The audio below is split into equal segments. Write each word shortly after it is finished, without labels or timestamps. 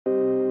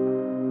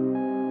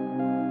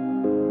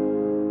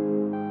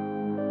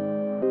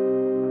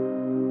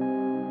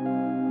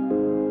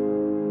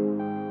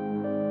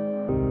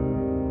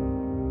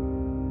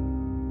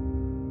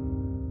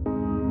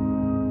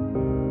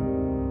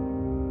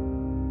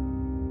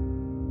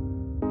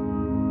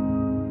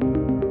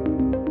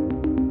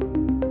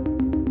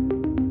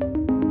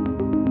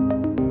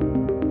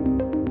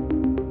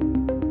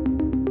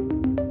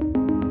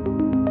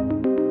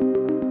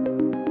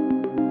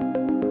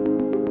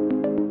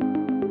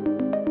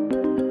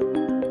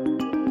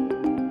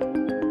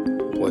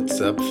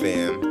What's up,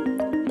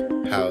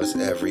 fam? How's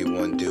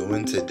everyone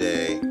doing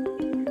today?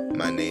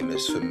 My name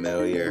is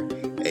Familiar,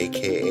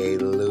 aka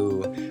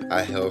Lou.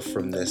 I hail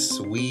from the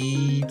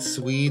sweet,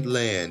 sweet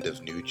land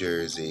of New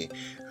Jersey.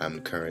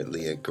 I'm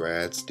currently a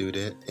grad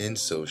student in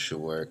social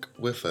work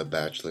with a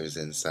bachelor's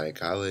in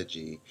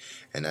psychology,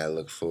 and I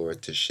look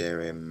forward to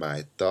sharing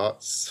my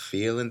thoughts,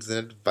 feelings,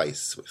 and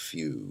advice with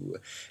you.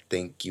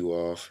 Thank you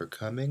all for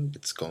coming.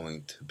 It's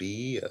going to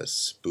be a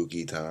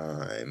spooky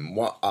time.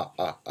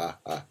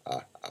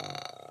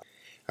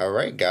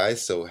 Alright,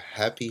 guys, so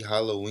happy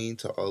Halloween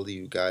to all of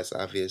you guys.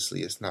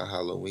 Obviously, it's not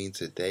Halloween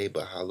today,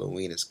 but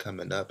Halloween is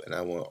coming up, and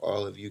I want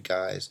all of you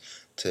guys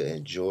to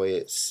enjoy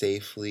it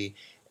safely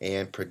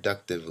and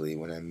productively.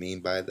 What I mean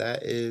by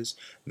that is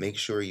make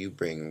sure you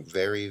bring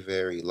very,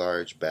 very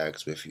large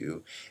bags with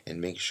you,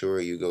 and make sure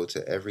you go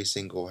to every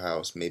single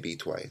house maybe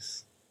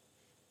twice.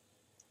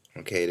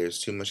 Okay, there's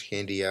too much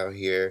candy out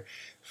here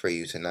for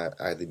you to not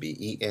either be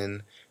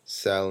eating,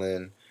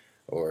 selling,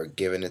 or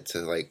giving it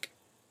to like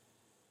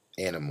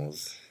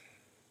animals,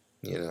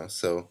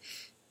 so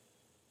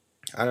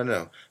I don't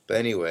know, but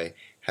anyway,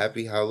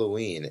 happy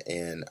Halloween,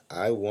 and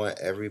I want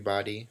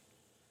everybody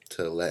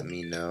to let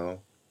me know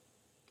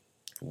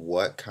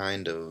what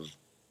kind of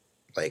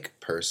like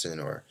person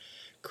or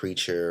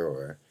creature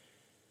or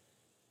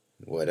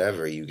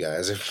whatever you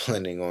guys are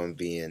planning on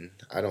being.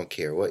 I don't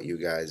care what you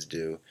guys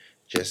do,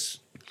 just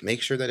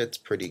make sure that it's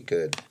pretty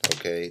good.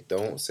 Okay,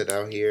 don't sit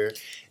out here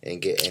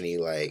and get any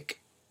like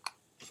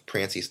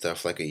prancy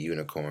stuff like a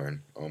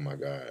unicorn. Oh my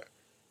god.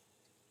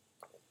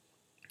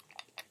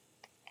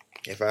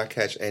 If I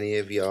catch any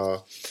of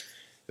y'all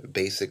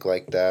basic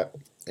like that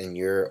and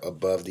you're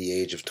above the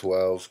age of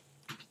 12,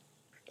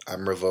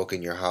 I'm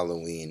revoking your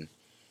Halloween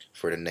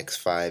for the next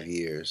 5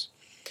 years.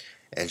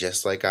 And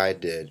just like I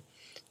did,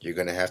 you're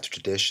going to have to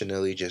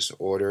traditionally just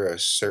order a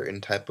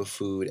certain type of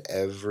food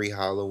every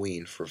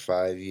Halloween for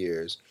 5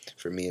 years.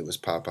 For me, it was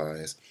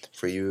Popeyes.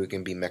 For you, it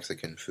can be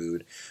Mexican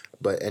food.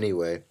 But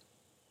anyway,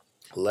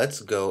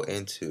 let's go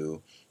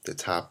into the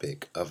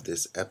topic of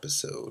this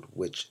episode,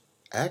 which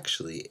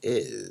actually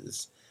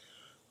is,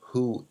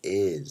 who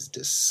is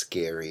the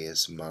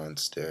scariest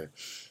monster?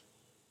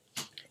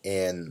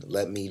 And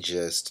let me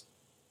just,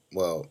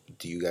 well,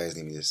 do you guys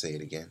need me to say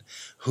it again?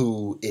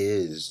 Who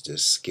is the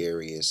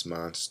scariest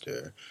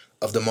monster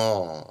of them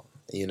all?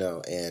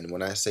 And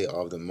when I say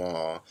all of them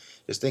all,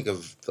 just think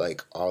of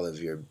like all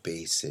of your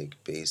basic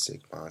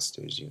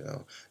monsters,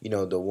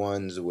 the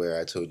ones where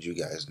I told you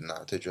guys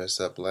not to dress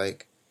up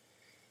like.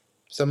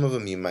 Some of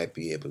them you might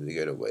be able to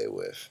get away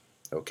with,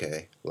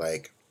 okay?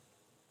 Like,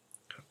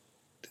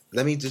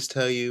 let me just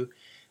tell you,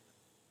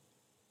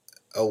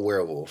 a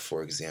werewolf,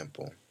 for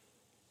example.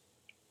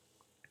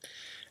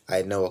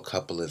 I know a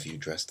couple of you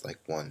dressed like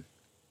one.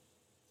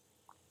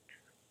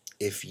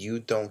 If you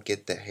don't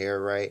get the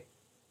hair right,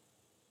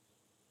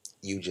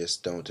 you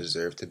just don't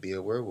deserve to be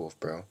a werewolf,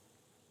 bro.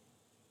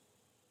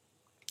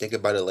 Think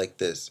about it like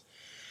this.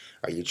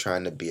 Are you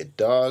trying to be a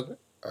dog?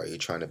 Or are you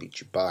trying to be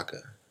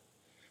Chewbacca?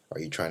 Are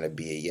you trying to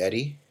be a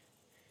Yeti?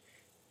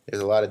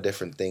 There's a lot of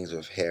different things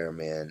with hair,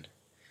 man.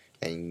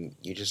 And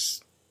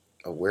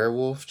a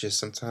werewolf just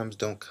sometimes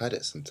don't cut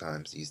it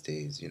sometimes these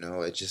days,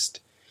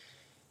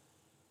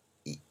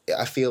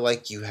 I feel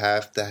like you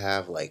have to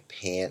have like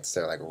pants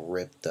that are like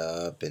ripped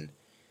up, and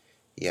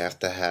you have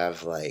to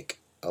have like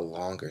a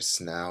longer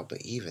snout,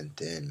 but even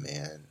then,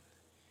 man,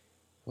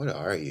 what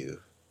are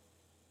you?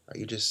 Are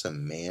you just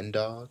some man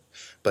dog?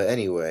 But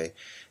anyway,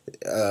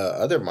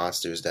 other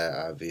monsters that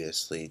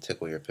obviously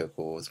tickle your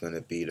pickle is going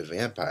to be the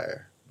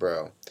vampire,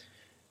 bro.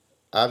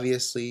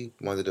 Obviously,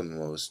 one of the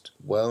most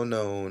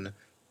well-known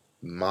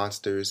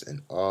monsters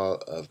in all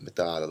of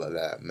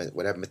mythology.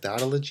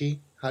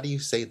 How do you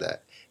say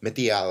that?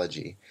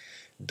 Mythology.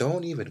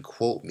 Don't even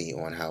quote me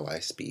on how I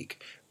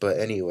speak. But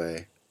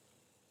anyway,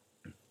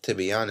 to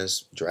be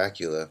honest,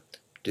 Dracula,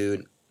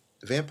 dude,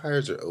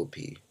 vampires are OP.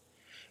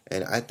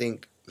 And I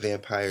think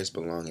vampires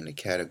belong in the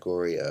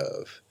category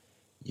of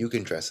you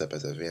can dress up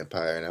as a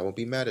vampire and I won't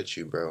be mad at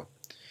you, bro.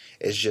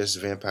 It's just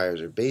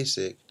vampires are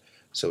basic,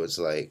 so it's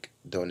like,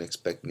 don't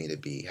expect me to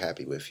be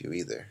happy with you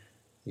either.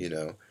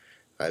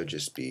 I would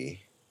just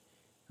be,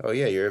 oh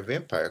yeah, you're a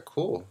vampire,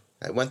 cool.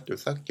 I want to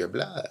suck your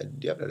blood,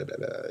 blah, blah, blah,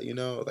 blah.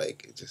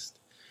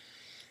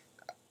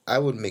 I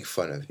would make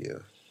fun of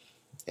you.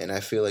 And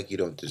I feel like you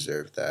don't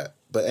deserve that.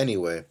 But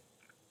anyway,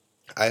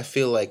 I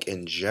feel like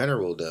in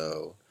general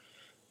though,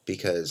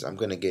 because I'm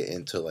going to get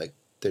into like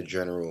the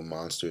general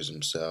monsters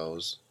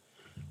themselves,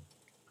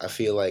 I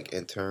feel like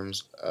in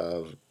terms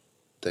of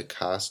the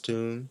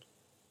costume,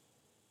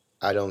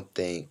 I don't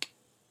think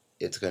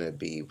it's going to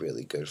be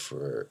really good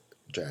for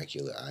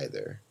Dracula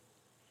either.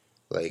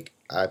 Like,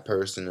 I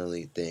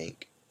personally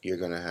think you're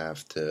going to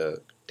have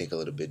to think a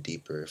little bit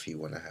deeper if you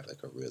want to have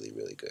like a really,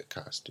 really good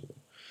costume.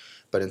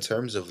 But in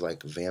terms of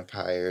like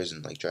vampires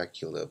and like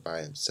Dracula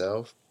by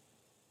himself,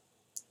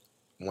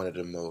 one of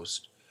the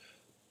most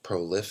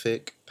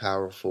prolific,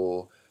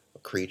 powerful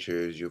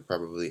creatures you'll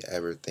probably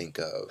ever think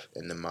of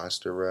in the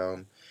monster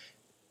realm,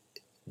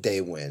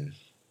 they win.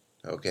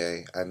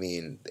 Okay, I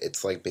mean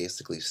it's like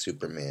basically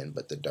Superman,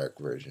 but the dark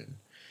version,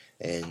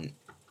 and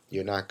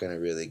you're not gonna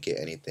really get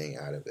anything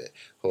out of it.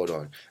 Hold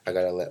on, I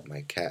gotta let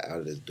my cat out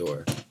of the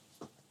door.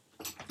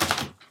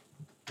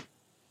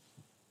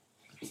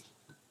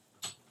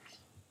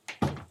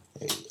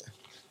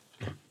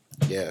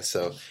 Yeah,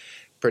 so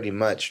pretty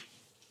much,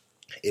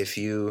 if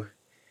you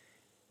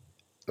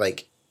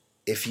like,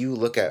 if you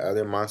look at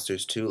other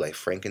monsters too, like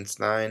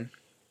Frankenstein,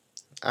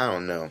 I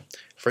don't know.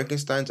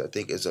 Frankenstein's I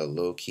think is a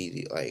low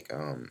key like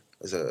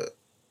is a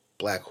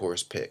black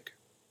horse pick,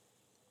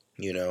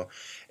 you know,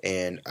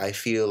 and I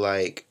feel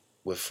like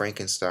with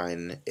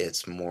Frankenstein,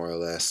 it's more or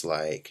less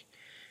like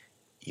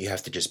you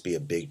have to just be a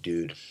big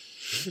dude.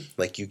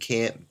 Like you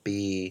can't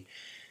be.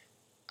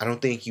 I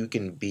don't think you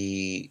can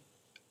be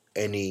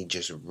any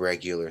just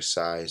regular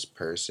sized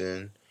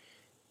person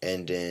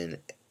and then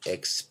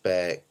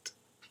expect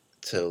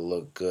to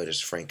look good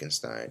as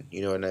Frankenstein.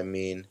 You know what I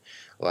mean?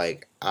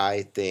 Like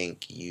I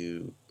think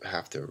you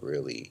have to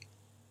really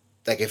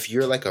like if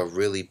you're like a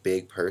really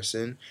big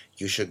person,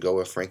 you should go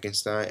with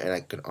Frankenstein and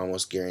I can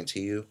almost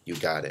guarantee you you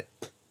got it.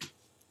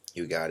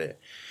 You got it.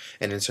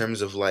 And in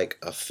terms of like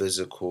a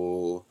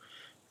physical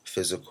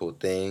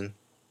thing,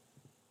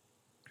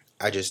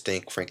 I just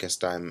think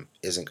Frankenstein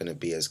isn't going to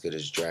be as good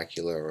as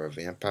Dracula or a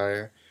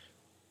vampire.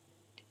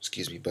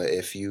 Excuse me, but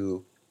if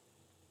you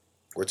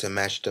were to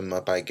match them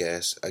up, I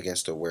guess,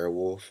 against a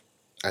werewolf,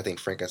 I think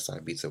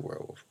Frankenstein beats a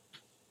werewolf.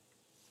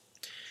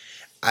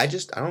 I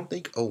don't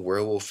think a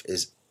werewolf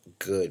is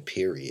good,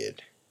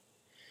 period.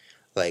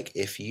 Like,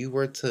 if you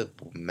were to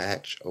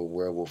match a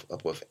werewolf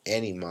up with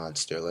any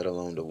monster, let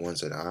alone the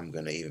ones that I'm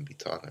going to even be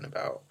talking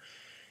about,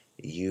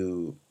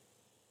 you,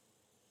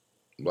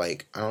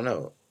 like, I don't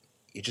know,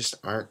 you just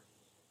aren't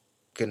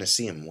going to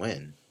see him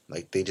win.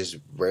 Like, they just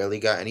rarely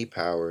got any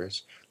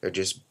powers. They're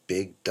just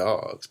big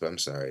dogs. But I'm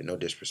sorry, no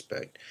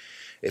disrespect.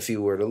 If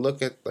you were to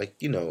look at,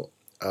 like,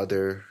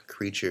 other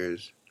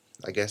creatures,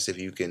 I guess if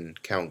you can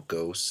count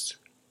ghosts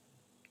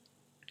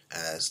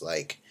as,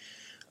 like,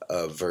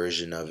 a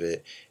version of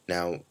it.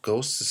 Now,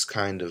 Ghost is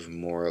kind of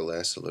more or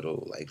less a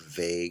little like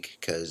vague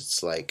because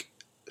it's like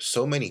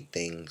so many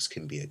things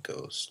can be a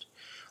ghost,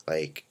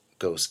 like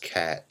ghost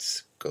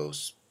cats,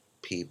 ghost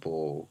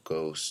people,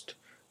 ghost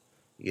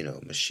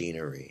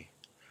machinery.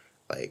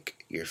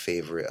 Like your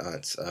favorite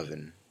aunt's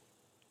oven,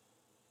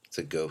 it's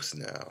a ghost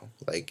now.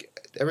 Like,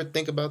 ever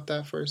think about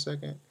that for a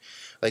second?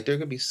 Like, there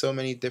could be so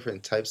many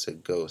different types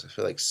of ghosts. I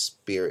feel like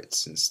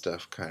spirits and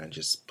stuff kind of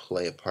just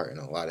play a part in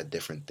a lot of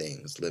different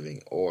things,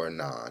 living or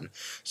non.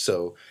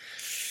 So,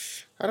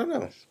 I don't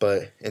know.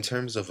 But in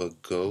terms of a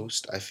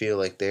ghost, I feel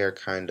like they are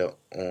kind of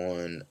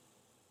on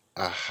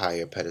a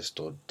higher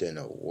pedestal than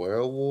a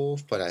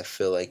werewolf, but I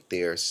feel like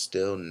they are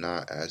still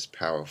not as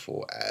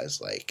powerful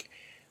as, like,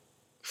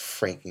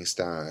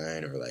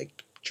 Frankenstein or,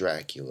 like,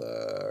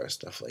 Dracula or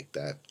stuff like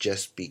that,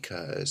 just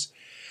because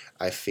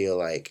I feel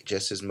like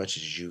just as much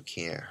as you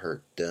can't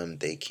hurt them,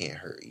 they can't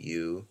hurt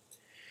you.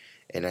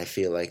 And I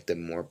feel like the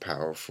more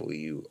powerful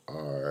you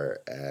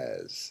are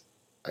as,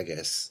 I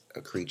guess,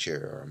 a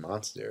creature or a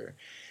monster,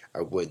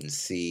 I wouldn't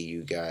see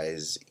you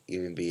guys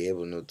even be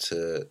able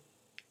to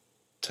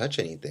touch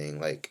anything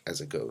like as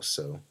a ghost.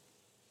 So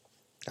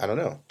I don't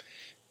know.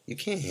 You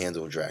can't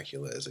handle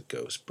Dracula as a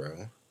ghost,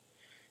 bro.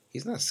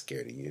 He's not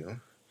scared of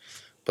you.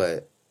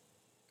 But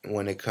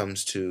when it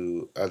comes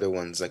to other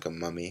ones like a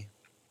mummy,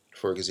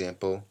 for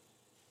example,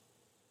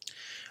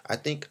 I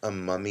think a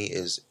mummy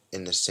is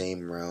in the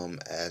same realm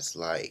as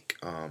like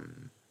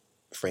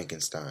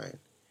Frankenstein,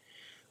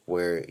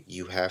 where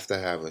you have to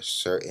have a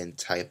certain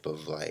type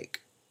of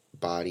like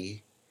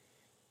body.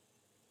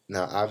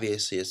 Now,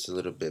 obviously, it's a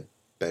little bit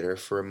better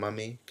for a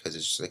mummy because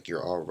it's just like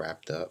you're all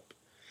wrapped up.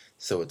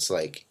 So it's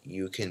like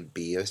you can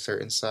be a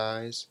certain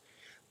size,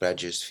 but I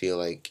just feel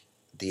like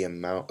the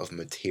amount of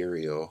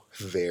material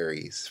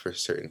varies for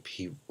certain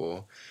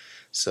people.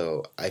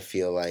 So I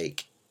feel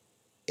like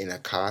in a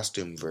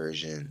costume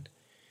version,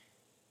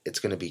 it's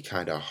going to be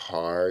kind of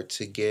hard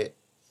to get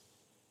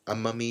a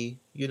mummy,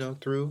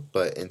 through.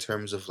 But in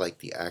terms of like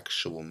the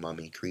actual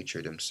mummy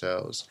creature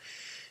themselves,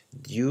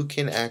 you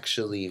can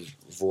actually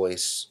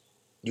voice,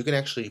 you can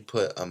actually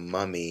put a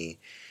mummy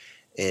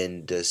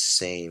in the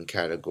same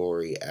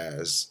category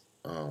as,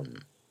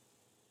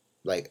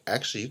 like,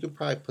 actually, you could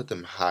probably put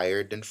them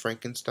higher than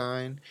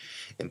Frankenstein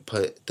and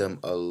put them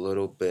a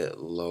little bit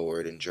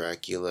lower than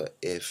Dracula,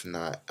 if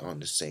not on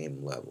the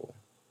same level.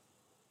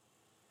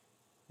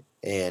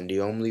 And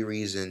the only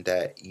reason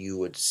that you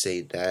would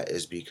say that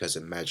is because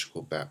of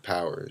magical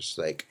powers.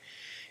 Like,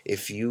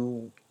 if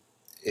you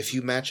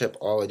match up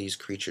all of these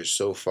creatures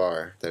so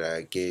far that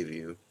I gave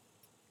you,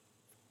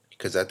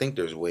 because I think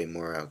there's way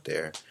more out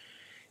there.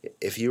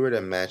 If you were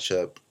to match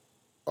up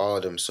all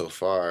of them so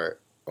far,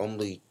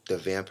 only the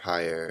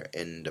vampire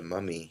and the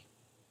mummy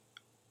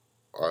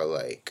are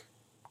like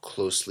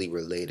closely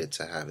related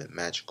to having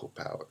magical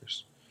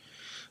powers.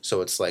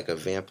 So it's like a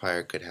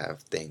vampire could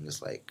have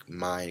things like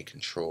mind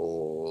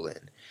control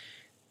and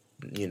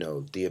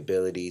the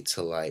ability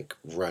to like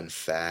run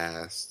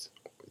fast,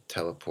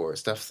 teleport,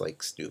 stuff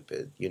like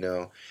stupid, you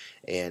know?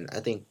 And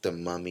I think the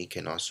mummy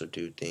can also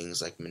do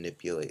things like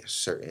manipulate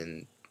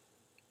certain,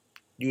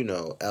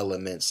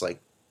 elements like,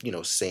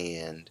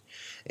 sand.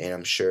 And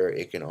I'm sure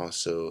it can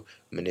also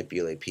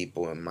manipulate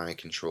people and mind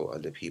control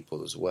other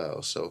people as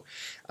well. So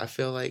I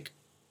feel like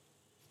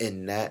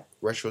in that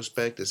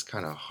retrospect, it's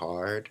kind of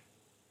hard.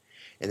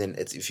 And then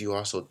if you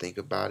also think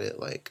about it,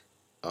 like,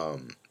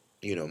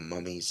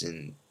 mummies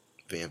and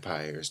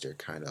vampires, they're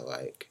kind of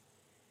like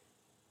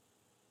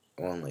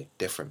on like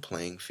different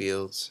playing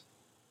fields,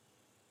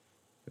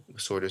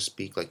 so to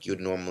speak. Like you'd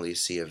normally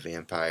see a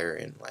vampire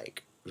in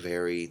like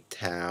very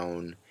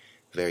town,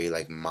 very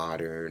like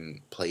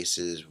modern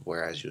places,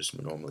 whereas you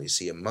just normally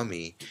see a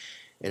mummy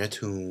in a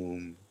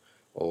tomb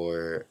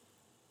or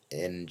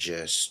in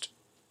just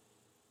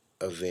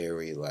a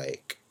very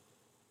like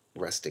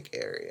rustic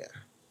area.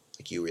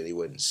 Like you really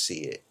wouldn't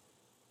see it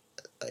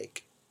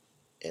like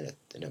in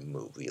a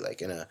movie,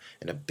 like in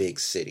a big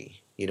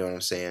city. You know what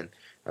I'm saying?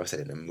 I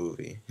said in a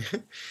movie,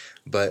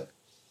 but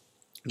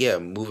yeah,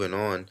 moving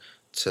on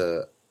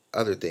to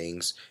other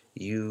things,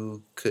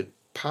 you could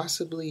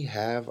possibly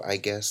have, I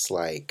guess,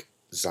 like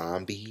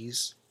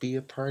zombies be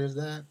a part of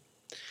that.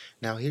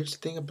 Now, here's the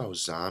thing about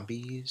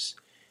zombies,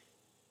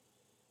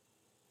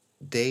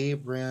 they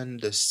run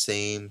the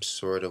same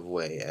sort of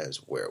way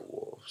as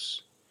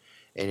werewolves.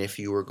 And if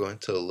you were going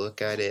to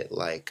look at it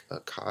like a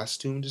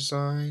costume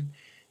design,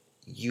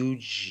 you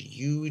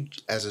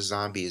as a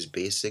zombie is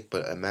basic,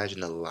 but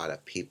imagine a lot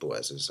of people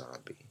as a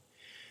zombie.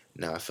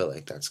 Now I feel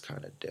like that's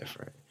kind of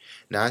different.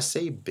 Now I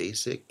say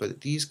basic,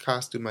 but these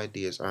costume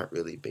ideas aren't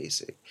really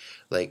basic.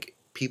 Like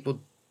people,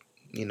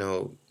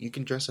 you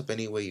can dress up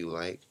any way you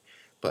like,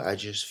 but I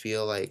just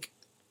feel like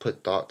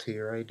put thought to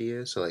your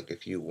ideas. So like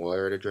if you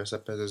were to dress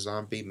up as a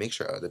zombie, make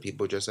sure other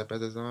people dress up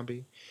as a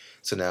zombie.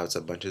 So now it's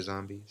a bunch of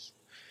zombies.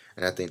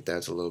 And I think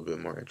that's a little bit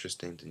more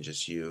interesting than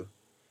just you,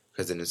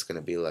 because then it's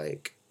gonna be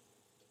like,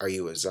 are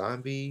you a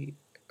zombie,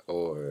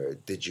 or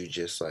did you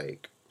just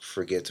like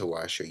forget to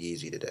wash your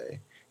Yeezy today?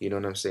 You know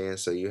what I'm saying?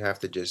 So you have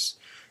to just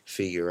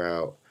figure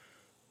out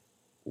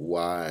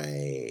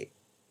why,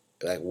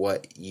 like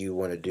what you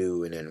want to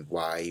do, and then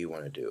why you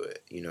want to do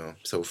it.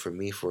 So for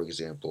me, for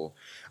example,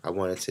 I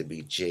wanted to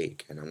be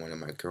Jake, and I wanted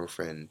my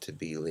girlfriend to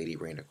be Lady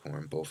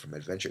Rainicorn, both from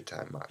Adventure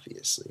Time,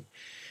 obviously.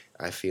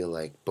 I feel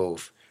like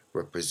both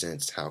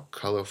represents how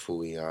colorful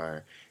we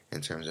are in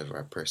terms of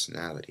our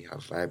personality, how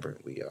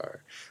vibrant we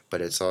are.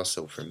 But it's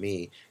also, for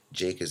me,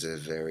 Jake is a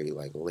very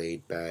like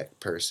laid back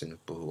person,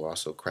 but who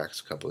also cracks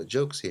a couple of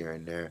jokes here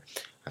and there.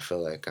 I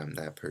feel like I'm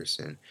that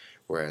person,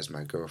 whereas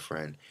my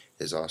girlfriend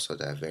is also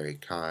that very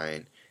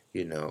kind,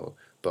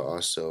 but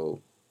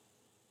also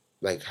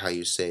like how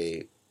you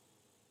say,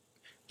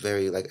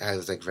 very like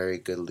has like very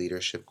good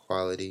leadership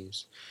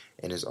qualities,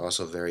 and is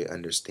also very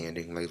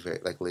understanding, like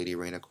like Lady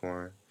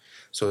Rainicorn.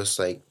 So it's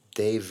like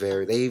they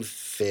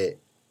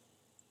fit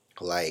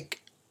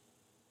like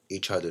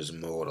each other's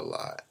mold a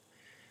lot,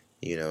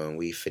 and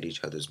we fit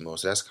each other's mold.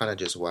 So that's kind of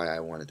just why I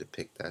wanted to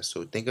pick that.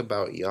 So think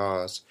about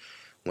y'all's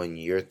when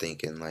you're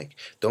thinking, like,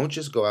 don't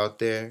just go out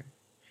there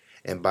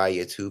and buy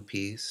your two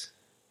piece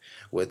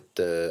with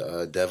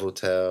the devil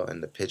tail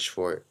and the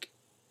pitchfork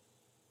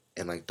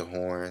and like the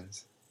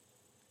horns,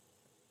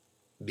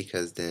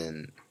 because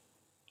then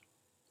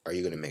are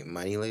you gonna make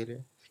money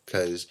later?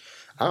 Because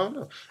I don't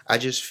know. I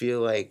just feel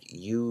like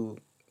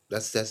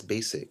that's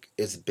basic.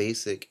 It's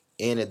basic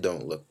and it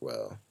don't look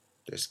well.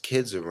 There's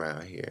kids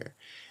around here,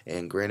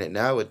 and granted,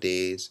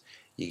 nowadays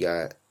you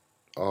got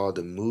all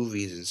the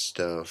movies and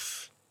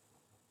stuff,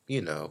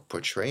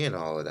 portraying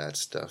all of that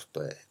stuff.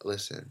 But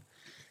listen,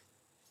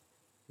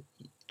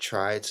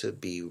 try to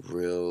be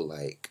real,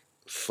 like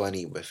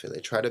funny with it.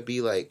 Like,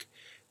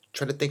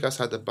 try to think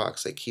outside the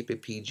box. Like keep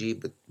it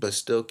PG, but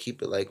still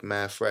keep it like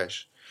mad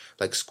fresh.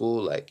 Like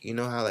school, like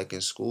how like in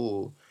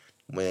school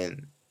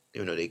when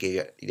they gave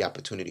you the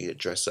opportunity to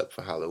dress up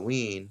for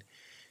Halloween,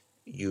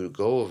 you would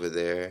go over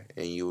there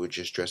and you would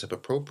just dress up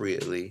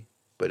appropriately,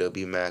 but it'll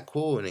be mad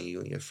cool, and then you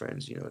and your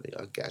friends, they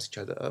all gas each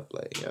other up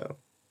like, yo,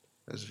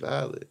 that's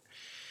valid.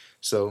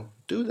 So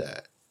do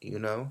that,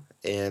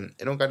 and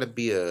it don't gotta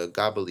be a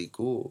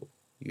gobbledygook,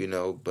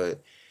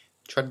 but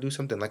try to do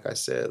something like I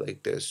said.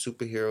 Like there's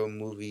superhero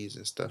movies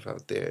and stuff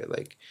out there.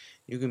 Like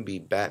you can be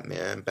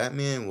Batman.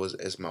 Batman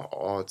is my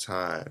all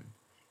time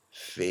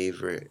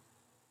favorite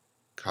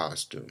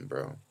costume,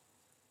 bro.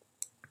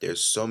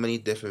 There's so many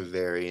different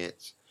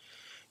variants.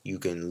 You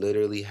can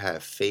literally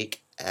have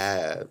fake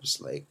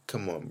abs. Like,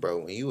 come on, bro.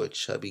 When you a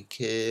chubby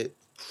kid,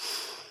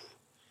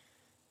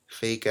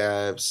 fake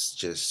abs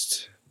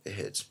just it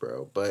hits,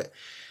 bro. But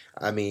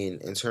I mean,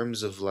 in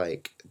terms of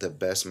like the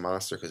best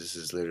monster, because this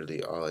is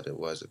literally all it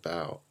was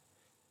about.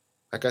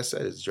 Like I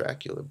said, it's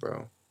Dracula,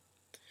 bro.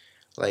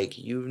 Like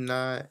you're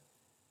not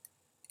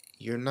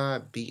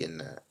beating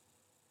that.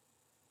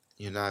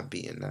 You're not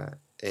beating that.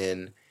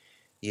 And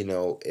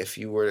if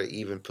you were to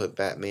even put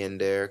Batman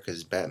there,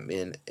 because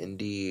Batman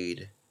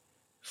indeed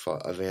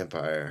fought a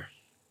vampire,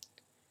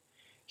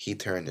 he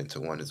turned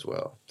into one as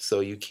well. So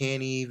you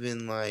can't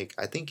even like.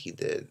 I think he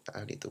did.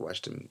 I need to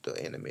watch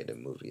the animated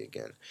movie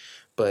again.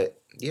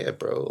 But yeah,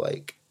 bro,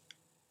 like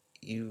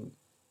you.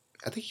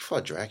 I think he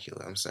fought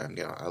Dracula. I'm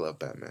sorry, I love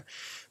Batman,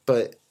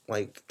 but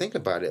like think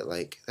about it.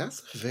 Like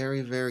that's a very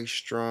very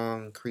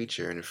strong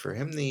creature, and for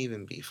him to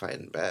even be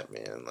fighting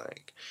Batman,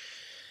 like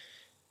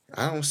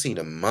I don't see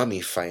the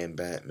Mummy fighting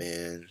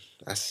Batman.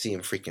 I see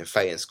him freaking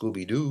fighting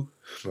Scooby Doo,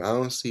 but I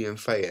don't see him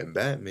fighting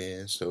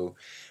Batman. So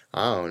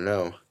I don't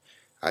know.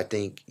 I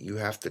think you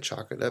have to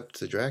chalk it up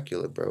to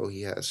Dracula, bro.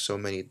 He has so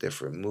many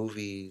different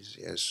movies.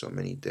 He has so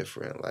many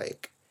different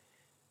like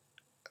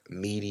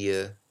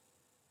media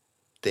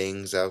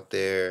things out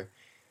there.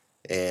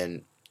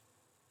 And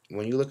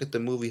when you look at the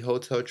movie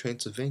Hotel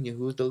Transylvania,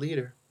 who's the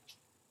leader?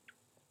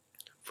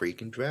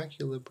 Freaking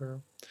Dracula,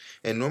 bro.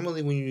 And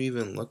normally when you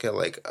even look at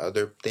like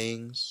other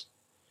things,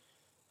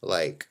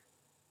 like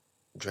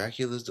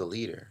Dracula's the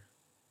leader.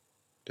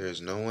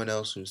 There's no one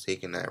else who's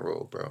taking that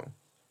role, bro.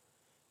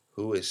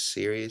 Who is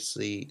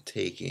seriously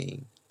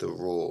taking the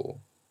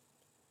role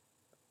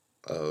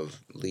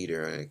of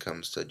leader when it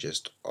comes to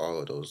just all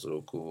of those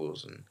little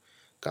ghouls and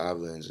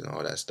goblins and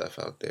all that stuff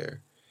out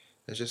there.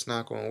 It's just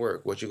not going to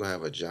work. What, you going to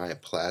have a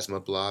giant plasma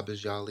blob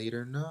as y'all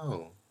leader?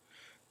 No.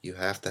 You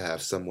have to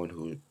have someone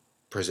who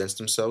presents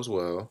themselves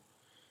well,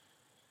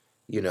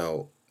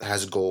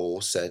 has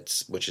goal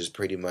sets, which is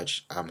pretty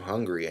much I'm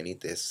hungry. I need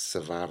to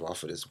survive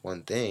off of this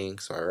one thing,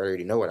 so I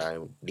already know what I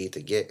need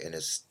to get, and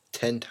it's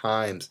 10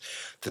 times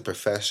the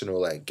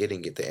professional at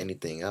getting it to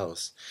anything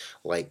else.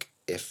 Like,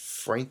 if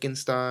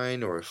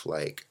Frankenstein or if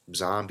like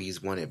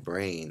zombies wanted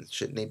brains,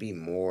 shouldn't they be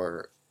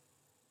more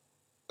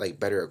like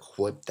better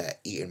equipped at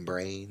eating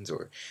brains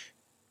or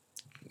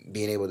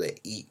being able to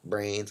eat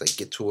brains, like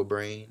get to a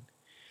brain?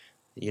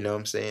 You know what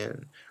I'm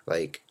saying?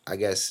 Like, I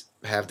guess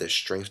have the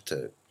strength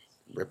to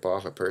rip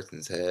off a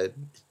person's head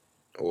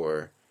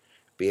or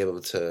be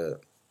able to,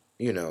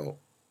 you know,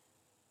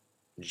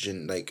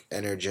 like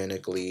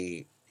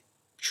energetically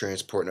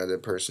transport another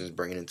person's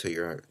brain into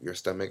your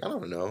stomach. I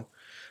don't know.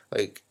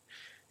 Like,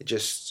 it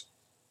just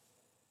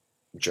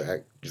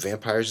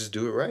vampires just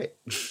do it right.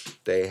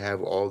 They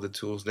have all the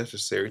tools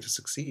necessary to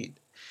succeed.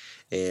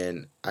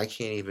 And I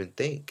can't even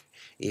think,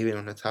 even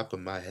on the top of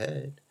my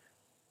head,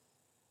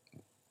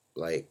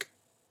 like,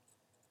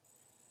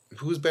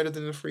 who's better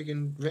than a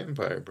freaking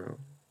vampire, bro?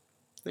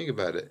 Think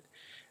about it.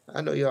 I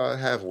know y'all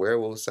have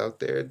werewolves out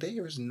there.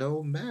 There is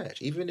no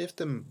match. Even if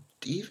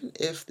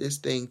this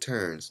thing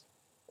turns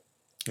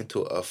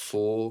into a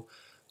full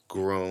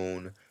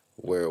grown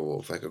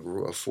werewolf, like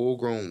a full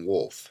grown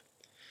wolf,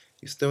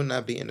 you're still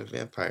not beating a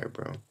vampire,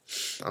 bro.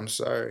 I'm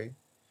sorry.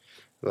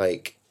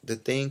 Like the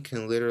thing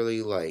can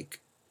literally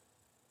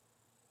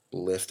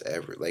lift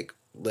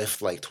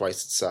like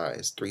twice its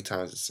size, three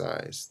times its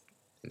size.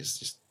 And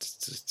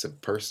it's a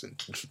person.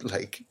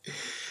 like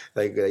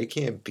you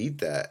can't beat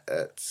that.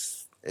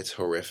 It's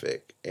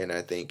horrific. And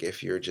I think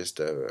if you're just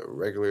a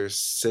regular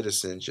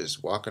citizen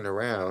just walking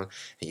around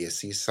and you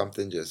see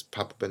something just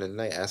pop up in the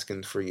night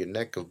asking for your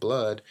neck of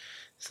blood,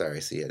 sorry,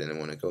 see, I didn't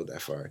want to go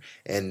that far.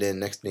 And then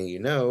next thing you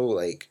know,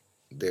 like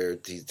you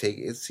take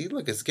it. See,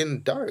 look, it's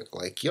getting dark.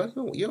 Like you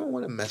don't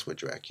want to mess with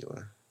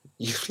Dracula.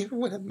 You don't even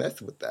want to mess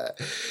with that.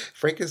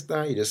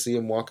 Frankenstein, you just see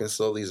him walking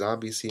slowly.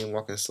 Zombies see him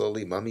walking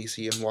slowly. Mummy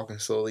see him walking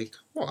slowly.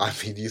 Come on, I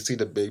mean, you see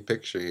the big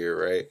picture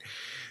here, right?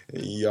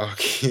 Y'all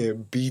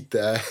can't beat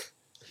that.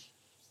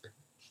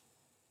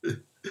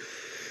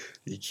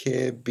 You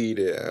can't beat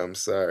it. I'm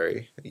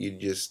sorry.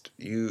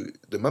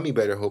 The Mummy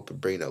better hope to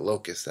bring the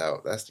locust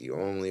out. That's the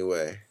only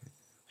way.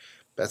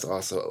 That's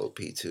also OP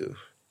too.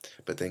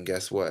 But then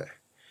guess what?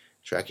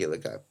 Dracula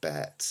got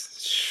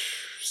bats.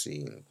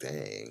 See,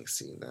 dang,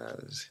 see, nah.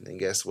 Then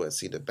guess what?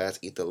 See, the bats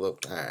eat the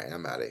look. Alright,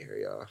 I'm out of here,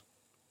 y'all.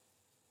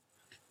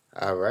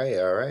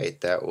 Alright.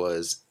 That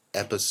was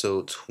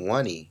episode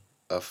 20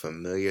 of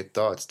Familiar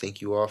Thoughts. Thank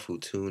you all who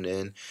tune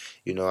in.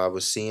 I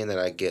was seeing that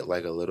I get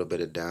like a little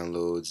bit of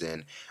downloads,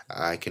 and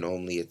I can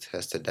only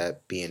attest to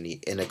that being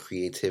the inner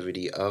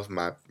creativity of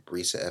my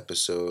recent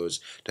episodes.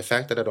 The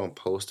fact that I don't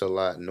post a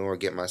lot nor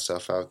get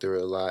myself out there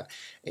a lot,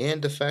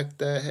 and the fact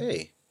that,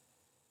 hey,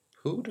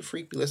 who the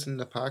freak be listening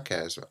to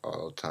podcasts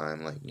all the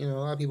time? Like, a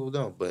lot of people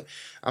don't, but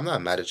I'm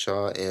not mad at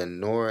y'all,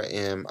 and nor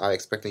am I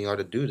expecting y'all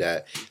to do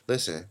that.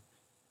 Listen,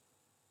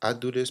 I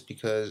do this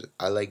because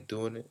I like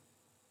doing it,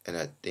 and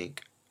I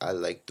think I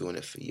like doing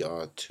it for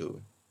y'all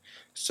too.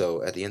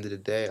 So at the end of the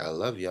day, I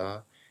love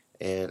y'all,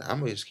 and I'm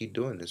gonna just keep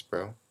doing this,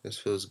 bro. This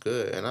feels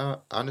good, and I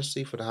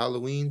honestly, for the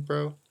Halloween,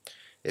 bro,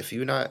 if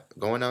you're not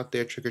going out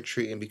there trick or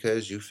treating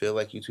because you feel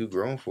like you too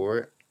grown for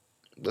it,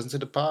 listen to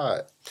the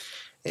pod.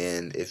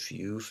 And if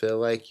you feel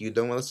like you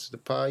don't want to listen to the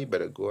pod, you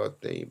better go out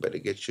there. You better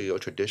get your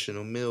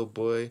traditional meal,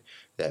 boy.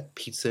 That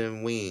pizza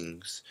and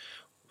wings,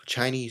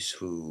 Chinese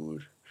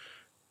food,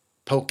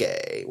 poke,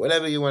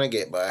 whatever you want to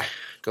get, boy.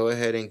 Go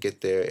ahead and get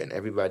there. And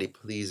everybody,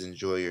 please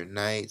enjoy your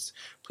nights.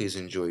 Please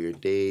enjoy your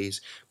days.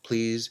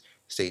 Please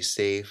stay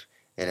safe.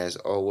 And as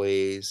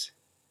always,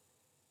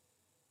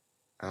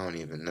 I don't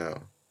even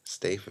know.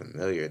 Stay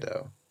familiar,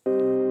 though.